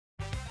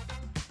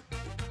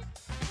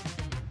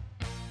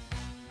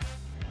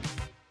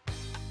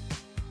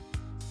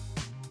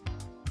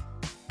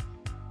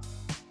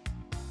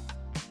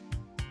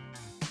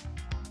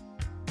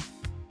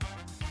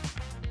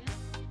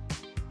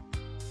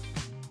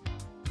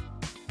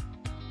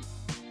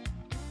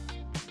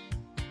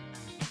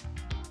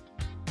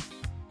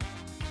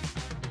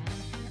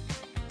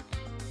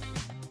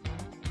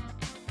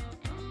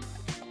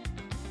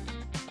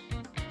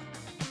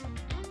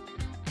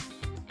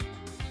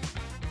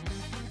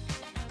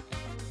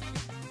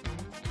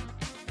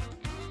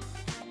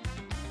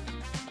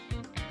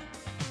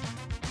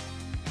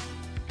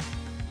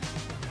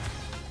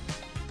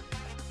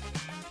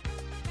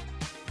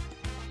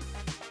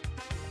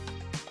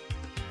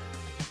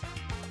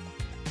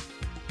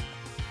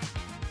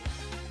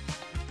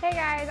Hey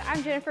guys,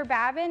 I'm Jennifer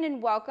Babbin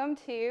and welcome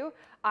to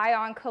Eye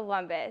on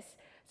Columbus.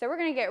 So we're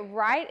going to get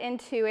right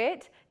into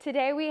it.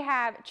 Today we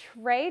have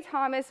Trey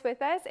Thomas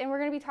with us and we're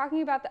going to be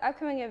talking about the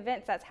upcoming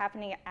events that's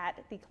happening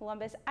at the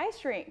Columbus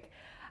Ice Rink.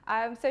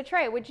 So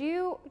Trey,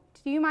 do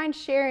you mind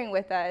sharing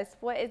with us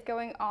what is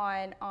going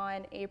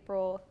on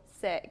April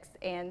 6th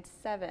and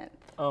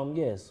 7th?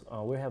 Yes,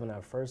 we're having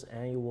our first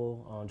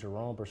annual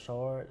Jerome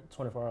Bechard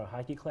 24-hour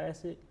hockey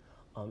classic.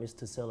 It's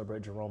to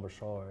celebrate Jerome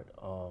Bechard,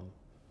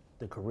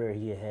 the career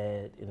he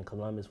had in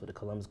Columbus with the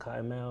Columbus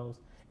Cottonmouths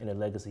and the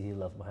legacy he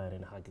left behind in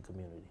the hockey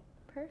community.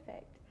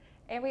 Perfect.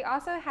 And we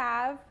also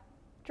have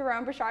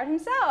Jerome Bechard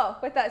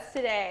himself with us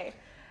today.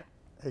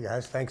 Hey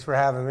guys, thanks for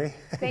having me.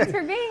 Thanks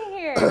for being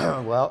here.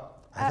 Well,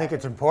 I think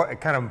it's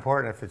important, kind of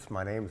important if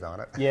my name's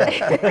on it.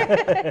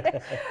 Yeah.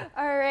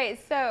 All right,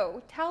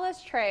 so tell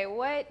us, Trey,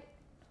 what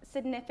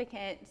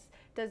significance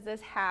does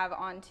this have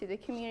onto the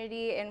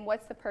community and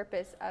what's the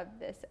purpose of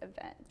this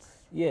event?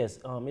 Yes,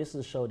 it's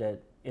to show that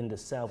in the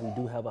South we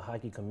do have a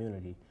hockey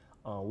community.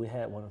 We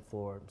had one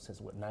since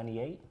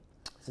 98?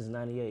 Since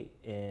 98,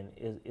 and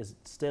it's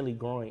steadily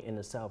growing in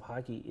the South.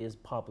 Hockey is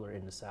popular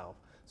in the South.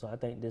 So I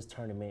think this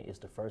tournament is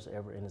the first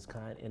ever in its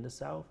kind in the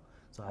South.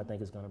 So I think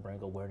it's going to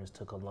bring awareness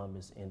to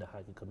Columbus in the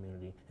hockey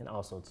community and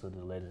also to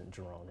the legend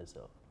Jerome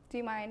himself. Do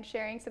you mind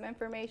sharing some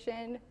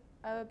information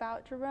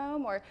about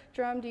Jerome? Or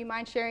Jerome, do you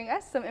mind sharing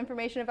us some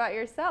information about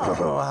yourself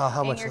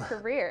and your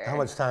career? How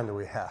much time do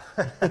we have?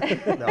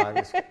 No, I'm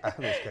just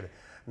kidding.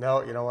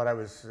 No, you know what, I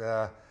was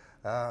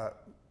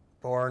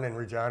born in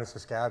Regina,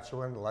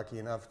 Saskatchewan, lucky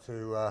enough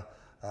to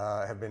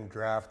have been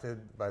drafted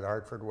by the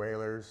Hartford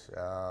Whalers,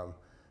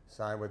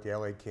 signed with the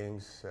LA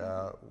Kings,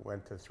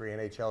 went to 3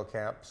 NHL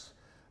camps.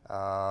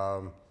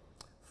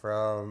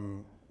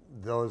 From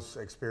those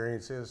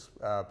experiences,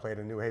 played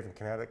in New Haven,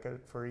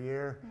 Connecticut for a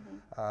year,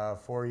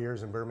 4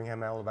 years in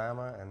Birmingham,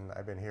 Alabama, and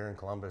I've been here in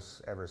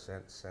Columbus ever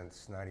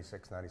since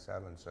 96,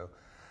 97. So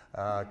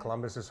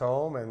Columbus is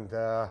home, and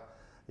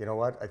you know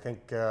what, I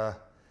think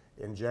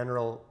in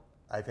general,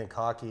 I think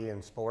hockey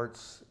and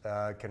sports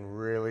can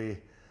really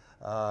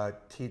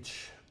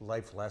teach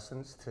life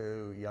lessons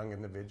to young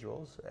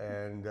individuals,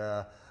 and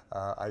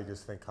I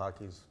just think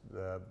hockey's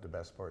the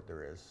best sport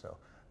there is. So.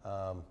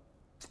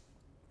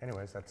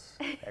 Anyways, that's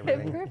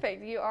everything.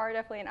 Perfect. You are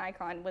definitely an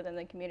icon within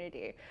the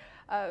community.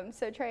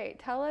 So Trey,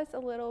 tell us a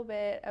little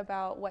bit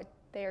about what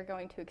they are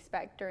going to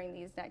expect during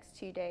these next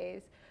 2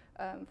 days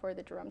for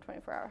the Jerome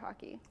 24-hour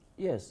hockey.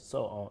 Yes,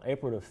 so on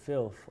April the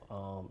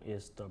 5th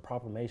is the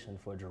proclamation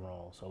for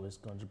Jerome. So it's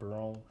going to be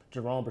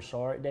Jerome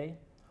Bechard Day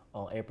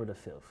on April the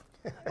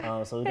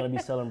 5th. So we're going to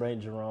be celebrating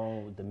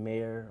Jerome with the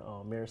mayor,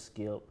 Mayor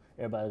Skip.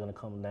 Everybody's going to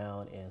come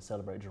down and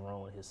celebrate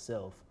Jerome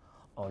himself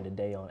on the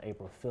day on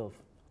April 5th,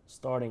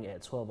 starting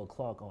at 12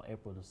 o'clock on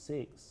April the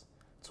 6th,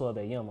 12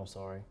 a.m., I'm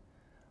sorry.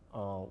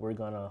 We're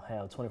going to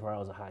have 24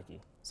 hours of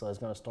hockey. So it's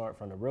going to start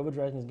from the River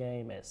Dragons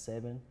game at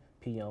 7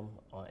 p.m.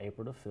 on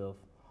April the 5th,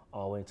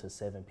 all the way to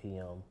 7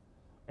 p.m.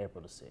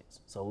 April the 6th.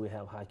 So we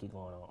have hockey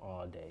going on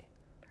all day,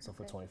 so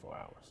for 24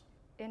 hours.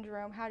 And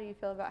Jerome, how do you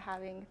feel about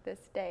having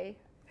this day?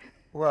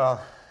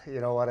 Well, you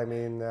know what I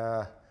mean,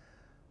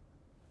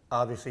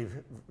 obviously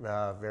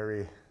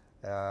very,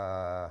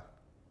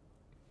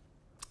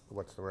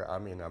 what's the word? I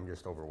mean, I'm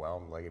just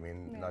overwhelmed. Like, I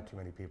mean, not too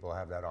many people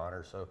have that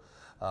honor. So,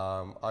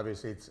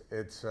 obviously,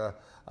 it's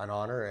an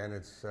honor, and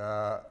it's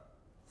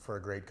for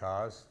a great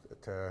cause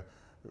to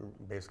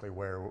basically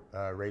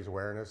raise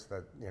awareness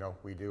that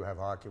we do have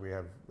hockey. We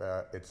have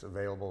it's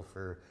available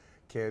for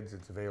kids.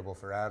 It's available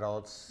for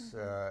adults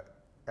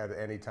at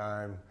any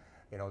time.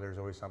 There's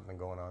always something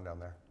going on down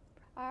there.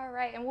 All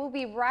right, and we'll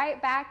be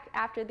right back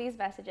after these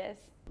messages.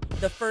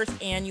 The first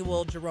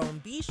annual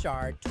Jerome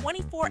Bechard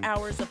 24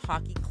 Hours of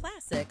Hockey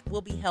Classic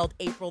will be held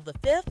April the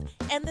 5th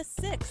and the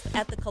 6th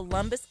at the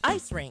Columbus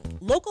Ice Rink.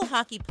 Local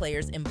hockey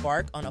players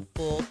embark on a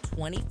full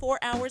 24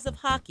 hours of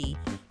hockey,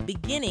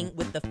 beginning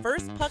with the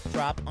first puck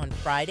drop on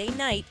Friday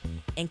night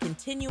and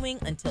continuing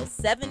until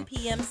 7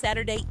 p.m.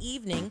 Saturday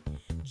evening,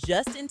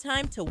 just in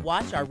time to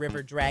watch our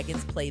River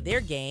Dragons play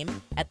their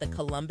game at the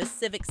Columbus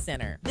Civic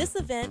Center. This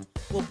event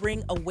will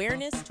bring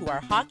awareness to our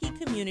hockey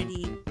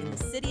community in the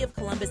city of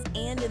Columbus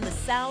and in the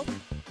South,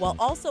 while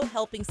also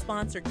helping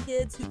sponsor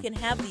kids who can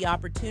have the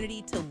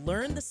opportunity to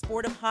learn the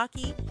sport of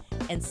hockey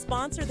and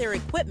sponsor their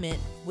equipment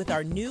with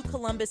our new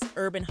Columbus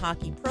Urban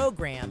Hockey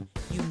program,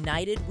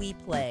 United We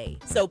Play.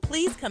 So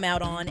please come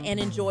out on and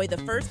enjoy the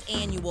first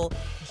annual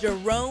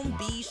Jerome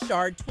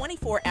Bechard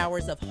 24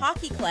 Hours of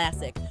Hockey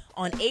Classic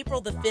on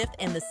April the 5th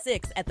and the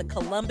 6th at the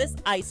Columbus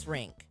Ice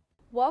Rink.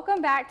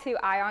 Welcome back to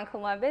Eye on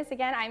Columbus.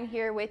 Again, I'm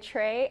here with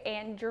Trey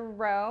and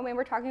Jerome, and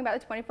we're talking about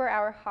the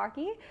 24-hour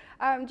hockey.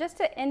 Just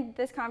to end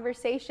this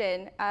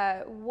conversation,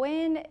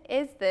 when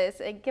is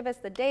this? Give us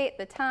the date,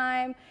 the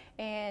time,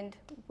 and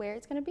where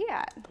it's going to be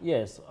at.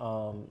 Yes,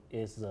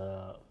 it's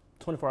a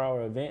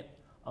 24-hour event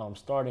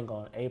starting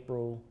on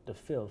April the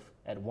 5th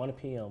at 1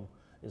 p.m.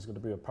 It's going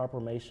to be a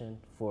proclamation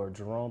for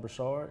Jerome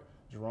Bechard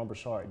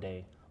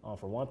Day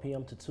from 1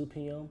 p.m. to 2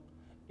 p.m.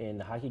 And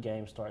the hockey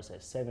game starts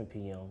at 7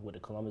 p.m. with the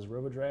Columbus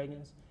River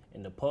Dragons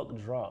And the puck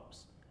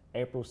drops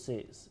April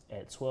 6th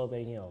at 12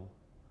 a.m.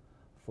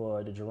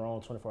 for the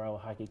Jerome 24-Hour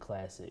Hockey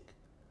Classic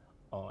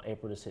on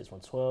April the 6th from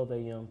 12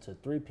 a.m. to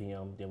 3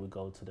 p.m. Then we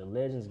go to the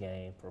Legends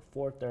game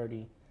for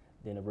 4:30.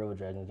 Then the River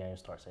Dragons game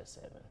starts at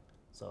 7.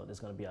 So there's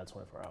going to be our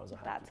 24 hours of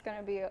hockey. That's going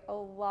to be a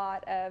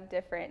lot of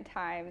different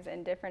times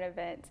and different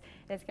events.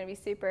 And it's going to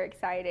be super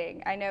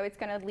exciting. I know it's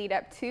going to lead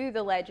up to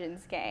the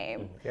Legends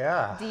game.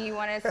 Yeah. Do you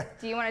want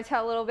to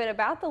tell a little bit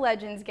about the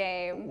Legends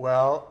game?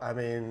 Well, I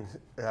mean,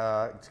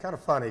 it's kind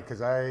of funny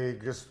because I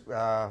just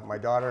my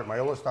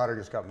oldest daughter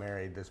just got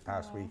married this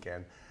past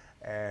weekend,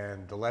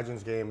 and the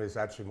Legends game is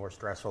actually more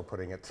stressful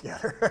putting it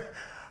together.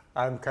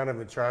 I'm kind of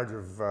in charge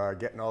of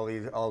getting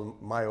all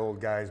my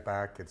old guys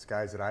back. It's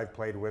guys that I've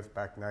played with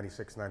back in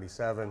 '96,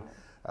 '97.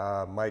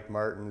 Mike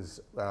Martins,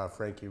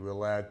 Frankie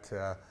Roulette,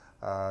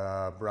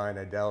 Brian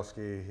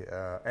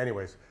Adelski.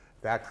 Anyways,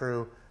 that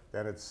crew.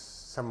 Then it's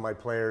some of my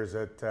players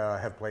that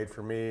have played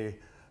for me,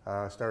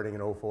 starting in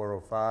 '04,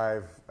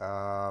 '05,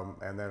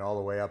 and then all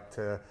the way up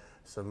to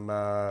some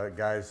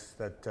guys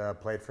that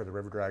played for the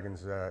River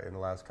Dragons in the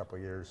last couple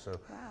of years. So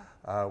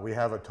we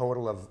have a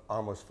total of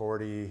almost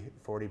 40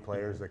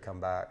 players that come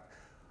back,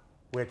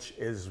 which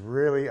is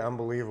really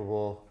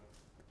unbelievable,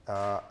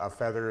 a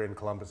feather in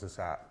Columbus's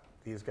hat.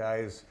 These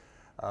guys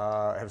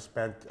have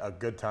spent a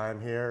good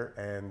time here,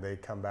 and they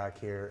come back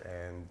here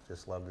and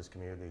just love this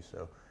community.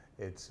 So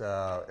it's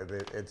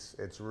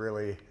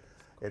really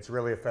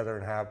a feather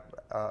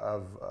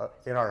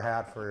in our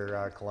hat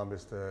for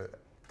Columbus to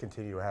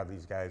continue to have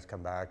these guys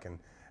come back and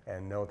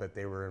know that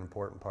they were an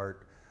important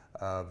part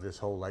of this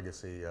whole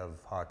legacy of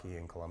hockey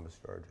in Columbus,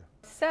 Georgia.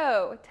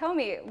 So tell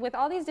me, with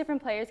all these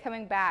different players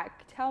coming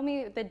back, tell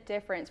me the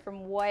difference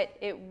from what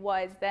it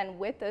was then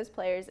with those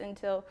players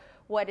until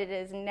what it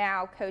is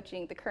now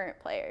coaching the current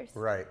players.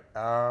 Right.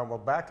 Well,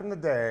 back in the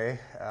day,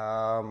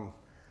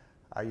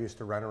 I used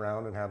to run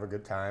around and have a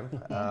good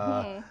time.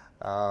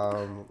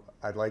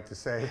 I'd like to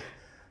say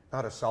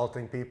not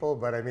assaulting people,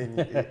 but I mean,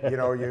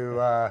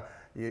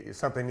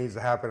 something needs to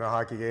happen in a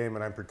hockey game,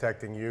 and I'm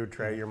protecting you,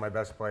 Trey. You're my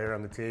best player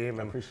on the team,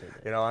 and I appreciate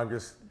it.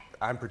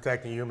 I'm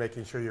protecting you,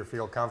 making sure you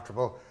feel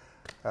comfortable.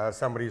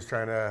 Somebody's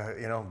trying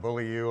to,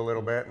 bully you a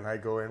little bit, and I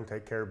go in,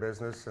 take care of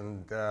business,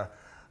 and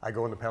I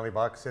go in the penalty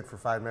box, sit for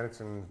 5 minutes,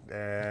 and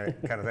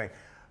kind of thing.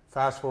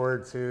 Fast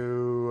forward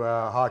to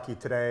hockey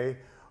today,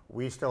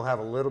 we still have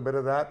a little bit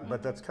of that,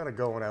 but that's kind of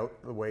going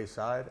out the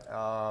wayside.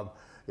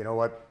 You know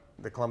what?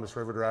 The Columbus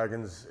River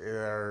Dragons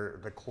are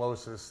the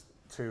closest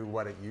to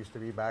what it used to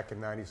be back in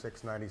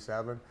 '96,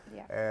 '97.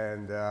 Yeah.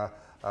 And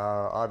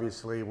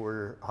obviously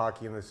we're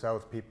hockey in the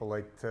South. People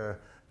like to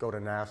go to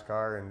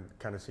NASCAR and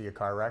kind of see a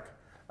car wreck.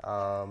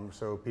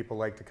 So people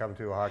like to come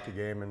to a hockey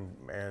game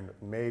and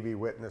maybe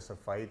witness a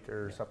fight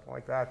or something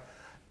like that.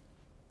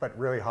 But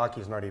really,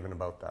 hockey's not even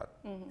about that.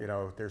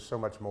 There's so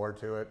much more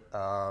to it.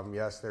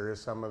 Yes, there is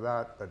some of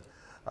that, but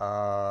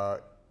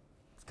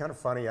it's kind of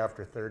funny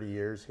after 30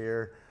 years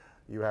here,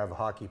 you have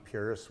hockey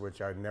purists,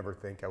 which I'd never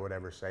think I would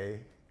ever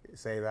say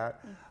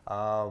that,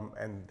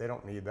 and they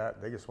don't need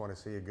that. They just want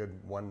to see a good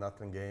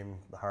 1-0 game,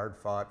 hard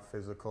fought,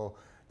 physical.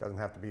 Doesn't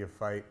have to be a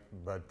fight,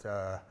 but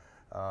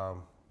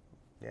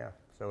yeah.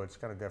 So it's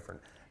kind of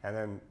different. And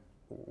then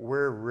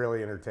we're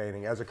really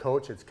entertaining. As a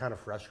coach, it's kind of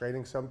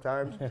frustrating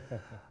sometimes. You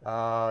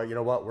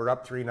know what? We're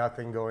up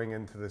 3-0 going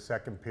into the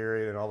second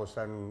period, and all of a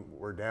sudden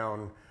we're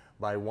down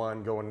by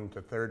 1 going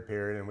into third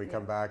period, and we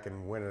come back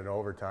and win it in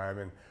overtime.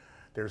 And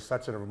there's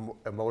such an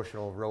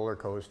emotional roller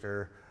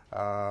coaster.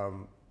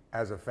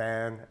 As a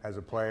fan, as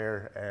a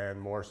player, and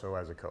more so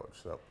as a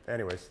coach. So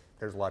anyways,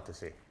 there's a lot to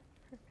see.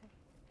 Perfect.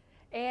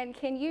 And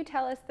can you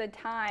tell us the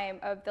time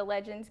of the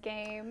Legends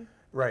game?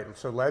 Right,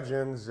 so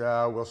Legends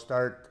will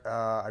start,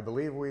 I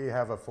believe we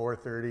have a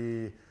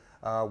 4:30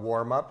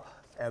 warm-up,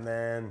 and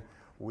then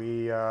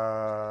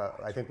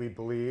I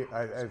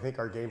think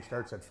our game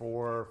starts at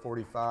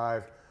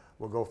 4:45.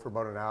 We'll go for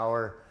about an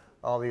hour.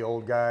 All the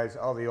old guys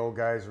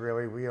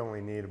really, we only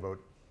need about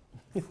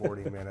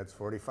 40 minutes,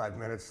 45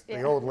 minutes.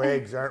 Yeah. The old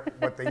legs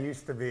aren't what they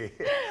used to be.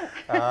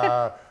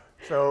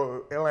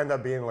 So it'll end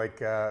up being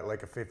like a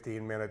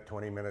 15-minute,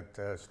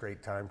 20-minute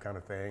straight time kind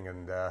of thing.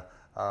 And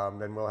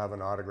then we'll have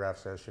an autograph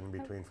session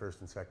between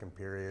first and second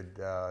period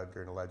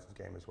during the Legends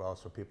game as well,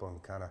 so people can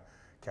kind of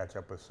catch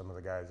up with some of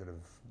the guys that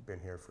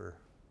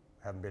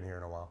haven't been here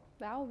in a while.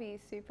 That will be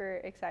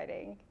super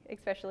exciting,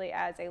 especially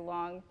as a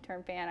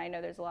long-term fan. I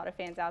know there's a lot of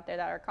fans out there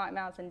that are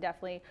Cottonmouths and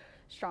definitely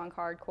strong,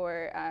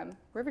 hardcore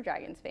River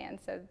Dragons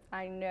fans. So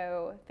I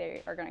know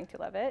they are going to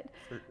love it.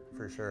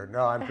 For sure.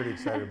 No, I'm pretty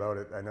excited about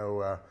it. I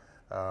know,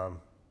 I'm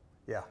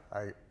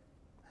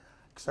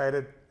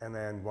excited and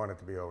then want it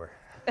to be over.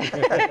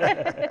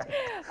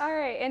 All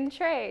right, and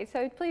Trey,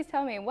 so please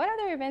tell me, what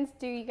other events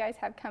do you guys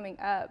have coming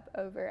up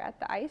over at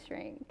the ice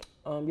rink?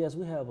 Yes,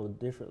 we have a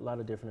lot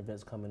of different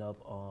events coming up.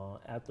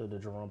 After the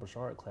Jerome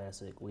Bechard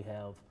Classic, we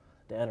have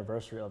the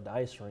anniversary of the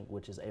ice rink,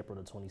 which is April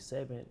the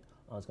 27th.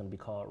 It's going to be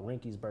called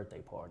Rinky's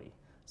Birthday Party.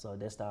 So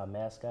that's our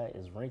mascot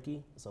is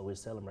Rinky, so we're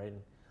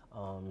celebrating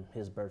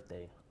his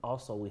birthday.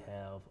 Also, we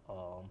have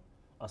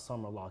a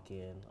summer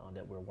lock-in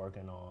that we're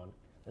working on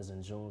is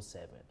in June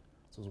 7th.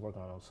 So we're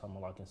working on a summer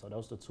lock-in. So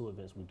those are the 2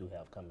 events we do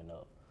have coming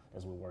up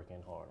as we're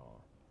working hard on.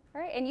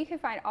 All right, and you can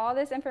find all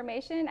this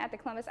information at the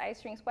Columbus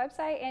Ice Rink's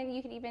website, and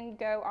you can even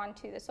go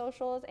onto the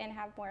socials and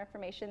have more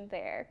information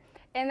there.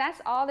 And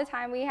that's all the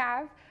time we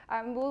have.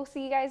 We'll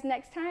see you guys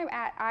next time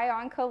at Eye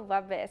on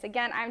Columbus.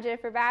 Again, I'm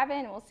Jennifer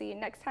Babbin, and we'll see you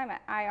next time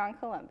at Eye on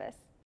Columbus.